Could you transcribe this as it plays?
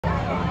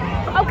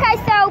Okay,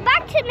 so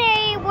back to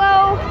me.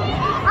 Well,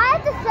 I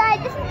have to say,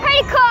 this is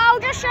pretty cool.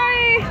 I'll just show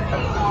you.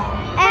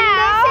 And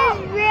this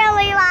is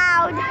really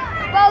loud.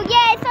 Well,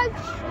 yeah, so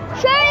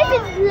sure if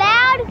it's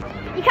loud,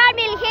 you can't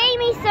really hear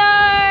me, so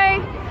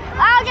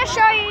I'll just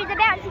show you the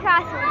bouncy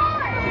castle.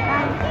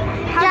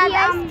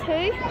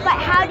 But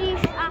how do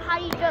you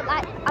do it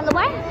like other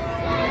way?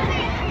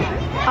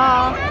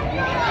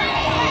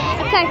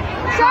 Okay,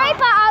 sorry,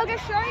 but I'll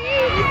just show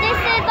you. This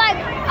is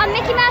like a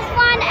Mickey Mouse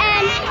one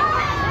and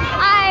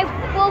a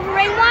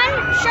Wolverine one.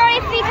 Sorry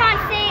if you can't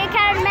see a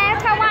Captain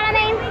America one. I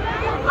mean,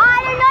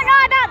 I do not know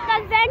about the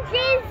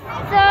Avengers,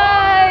 so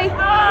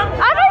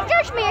don't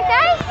judge me,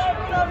 okay?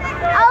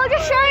 I'll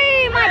just show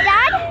you my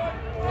dad.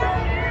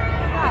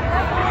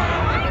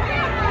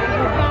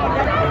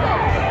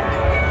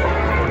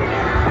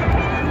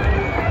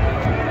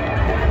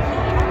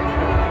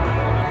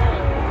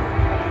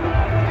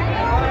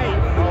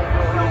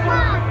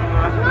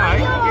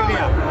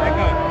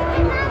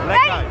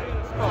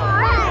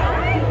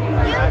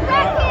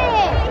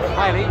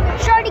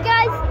 Sorry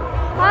guys,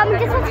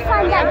 just want to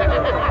find out.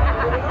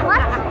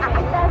 What?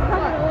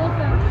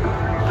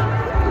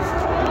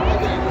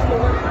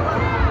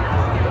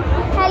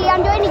 Haley,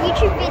 I'm doing a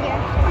YouTube video.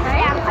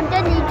 Yeah, I'm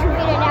doing a YouTube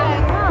video now.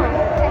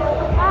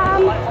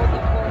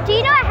 Do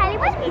you know what Haley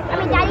was? I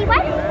mean, Daddy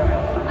was?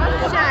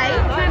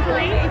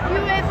 Trampoline. If you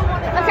ever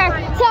want to. Okay,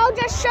 so I'll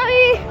just show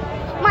you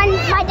my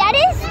dad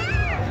is.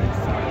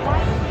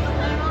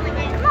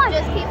 Come on.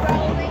 Just keep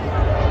rolling.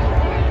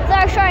 So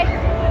sorry,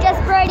 just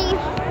Brody.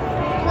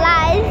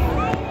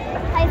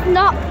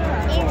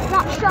 It's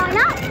not showing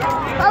up.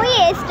 Oh, he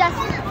is just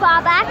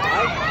far back.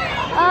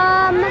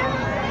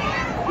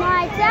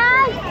 My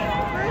dad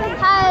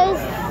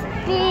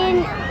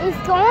is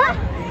gone.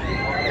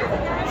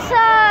 So I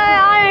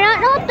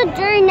don't know what to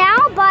do now,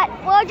 but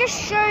we'll just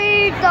show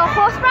you the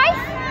horse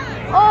race,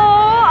 or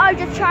I'll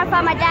just try and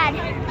find my dad.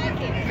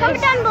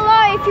 Comment down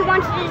below if you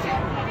want to do.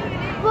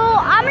 Well,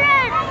 I'm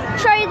gonna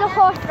show you the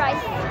horse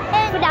race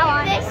for that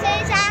one. This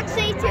is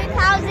actually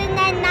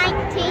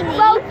 2019.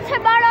 Well,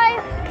 tomorrow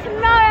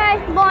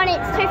morning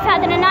it's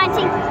 2019.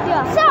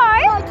 Yeah. So,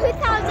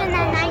 2019.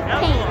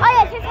 Oh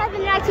yeah,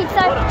 2019.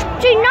 So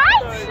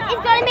tonight is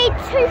going to be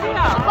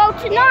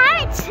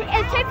tonight is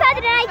 2018.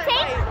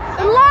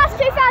 The last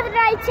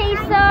 2018.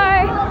 So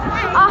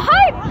I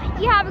hope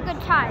you have a good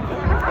time.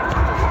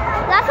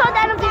 That's all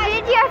done of the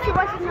video. If you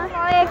watch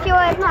if you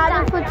were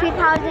planning for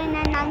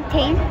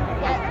 2019,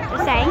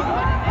 just saying.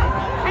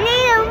 I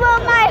need to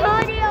put my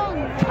hoodie on.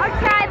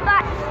 Okay,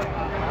 but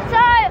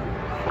so.